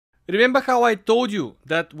Remember how I told you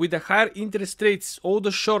that with the higher interest rates, all the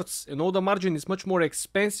shorts and all the margin is much more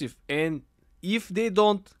expensive, and if they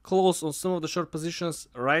don't close on some of the short positions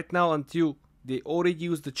right now until they already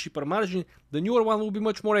use the cheaper margin, the newer one will be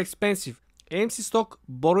much more expensive. AMC stock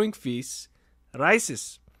borrowing fees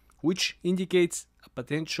rises, which indicates a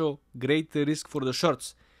potential greater risk for the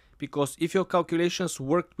shorts, because if your calculations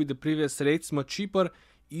worked with the previous rates much cheaper,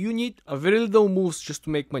 you need a very little moves just to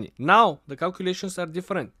make money. Now the calculations are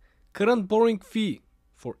different. Current borrowing fee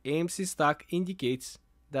for AMC stock indicates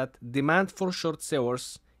that demand for short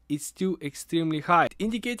sellers is still extremely high,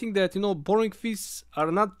 indicating that borrowing fees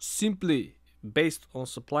are not simply based on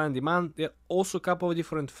supply and demand. There are also a couple of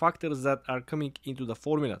different factors that are coming into the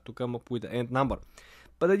formula to come up with the end number.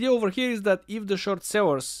 But the idea over here is that if the short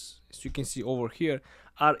sellers, as you can see over here,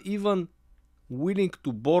 are even willing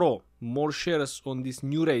to borrow more shares on these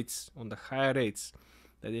new rates, on the higher rates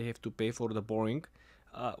that they have to pay for the borrowing,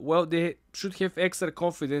 well, they should have extra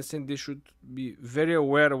confidence and they should be very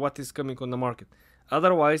aware of what is coming on the market.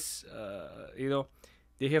 Otherwise,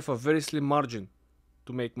 they have a very slim margin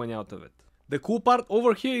to make money out of it. The cool part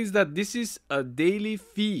over here is that this is a daily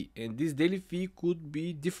fee, and this daily fee could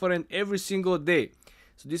be different every single day.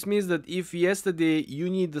 So this means that if yesterday you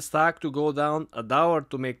need the stock to go down $1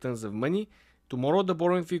 to make tons of money, tomorrow the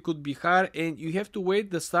borrowing fee could be higher and you have to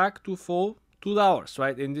wait the stock to fall $2,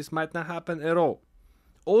 right? And this might not happen at all.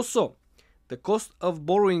 Also, the cost of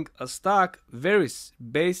borrowing a stock varies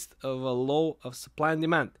based on a law of supply and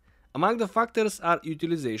demand. Among the factors are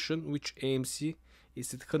utilization, which AMC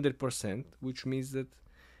is at 100%, which means that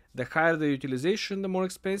the higher the utilization, the more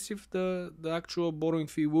expensive the actual borrowing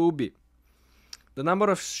fee will be. The number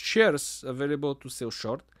of shares available to sell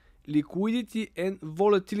short, liquidity and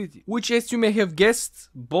volatility, which, as you may have guessed,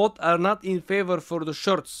 both are not in favor for the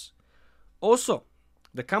shorts. Also,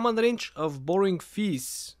 the common range of borrowing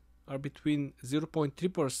fees are between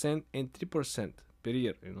 0.3% and 3% per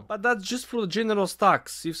year, But that's just for the general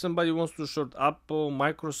stocks. If somebody wants to short Apple,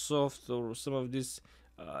 Microsoft, or some of these,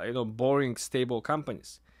 boring, stable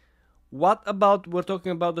companies. What about, we're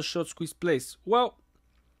talking about the short squeeze plays? Well,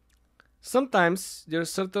 sometimes there are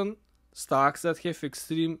certain stocks that have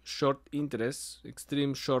extreme short interests,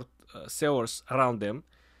 extreme short sellers around them,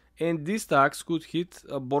 and these stocks could hit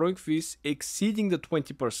borrowing fees exceeding the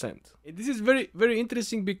 20%. And this is very, very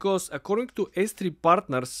interesting because according to S3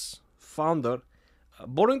 Partners founder,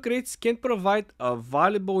 borrowing rates can provide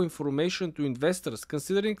valuable information to investors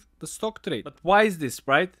considering the stock trade. But why is this,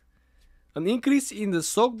 right? An increase in the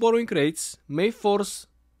stock borrowing rates may force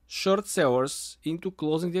short sellers into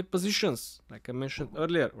closing their positions, like I mentioned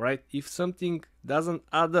earlier, right? If something doesn't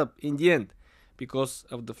add up in the end because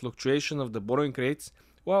of the fluctuation of the borrowing rates,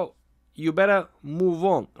 well, you better move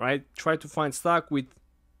on, right? Try to find stock with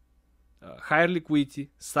higher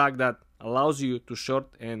liquidity, stock that allows you to short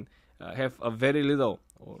and have a very little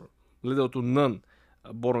or little to none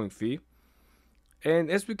borrowing fee.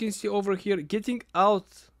 And as we can see over here, getting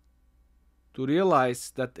out to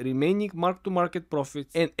realize that remaining mark-to-market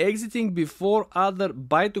profits and exiting before other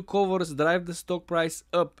buy-to-covers drive the stock price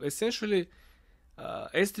up. Essentially,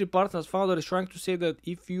 S3 Partners founder is trying to say that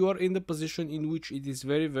if you are in the position in which it is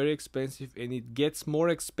very, very expensive and it gets more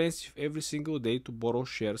expensive every single day to borrow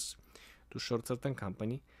shares to short certain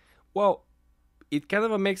company, well, it kind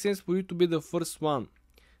of makes sense for you to be the first one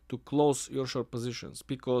to close your short positions,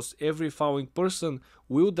 because every following person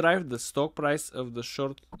will drive the stock price of the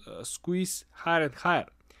short squeeze higher and higher.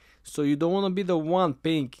 So you don't want to be the one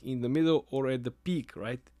paying in the middle or at the peak,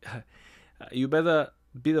 right? You better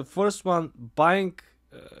be the first one buying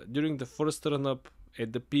during the first run up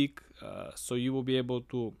at the peak, so you will be able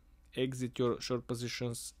to exit your short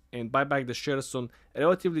positions and buy back the shares on a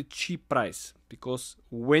relatively cheap price, because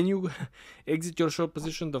when you exit your short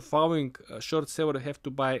position, the following short seller have to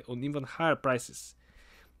buy on even higher prices.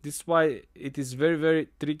 This is why it is very, very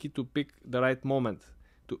tricky to pick the right moment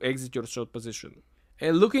to exit your short position.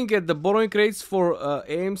 And looking at the borrowing rates for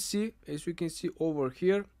AMC, as you can see over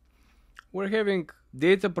here, we're having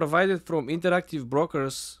data provided from Interactive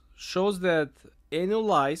Brokers shows that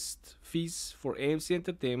annualized fees for AMC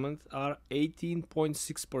Entertainment are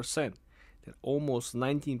 18.6%. They're almost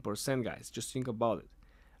 19%, guys. Just think about it.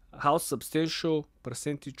 How substantial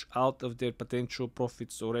percentage out of their potential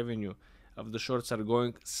profits or revenue of the shorts are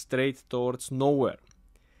going straight towards nowhere,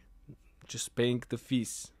 just paying the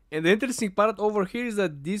fees. And the interesting part over here is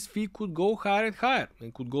that this fee could go higher and higher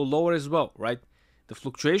and could go lower as well, right? The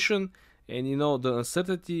fluctuation and the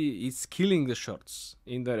uncertainty is killing the shorts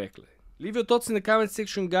indirectly. Leave your thoughts in the comment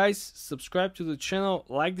section, guys. Subscribe to the channel,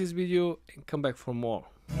 like this video, and come back for more.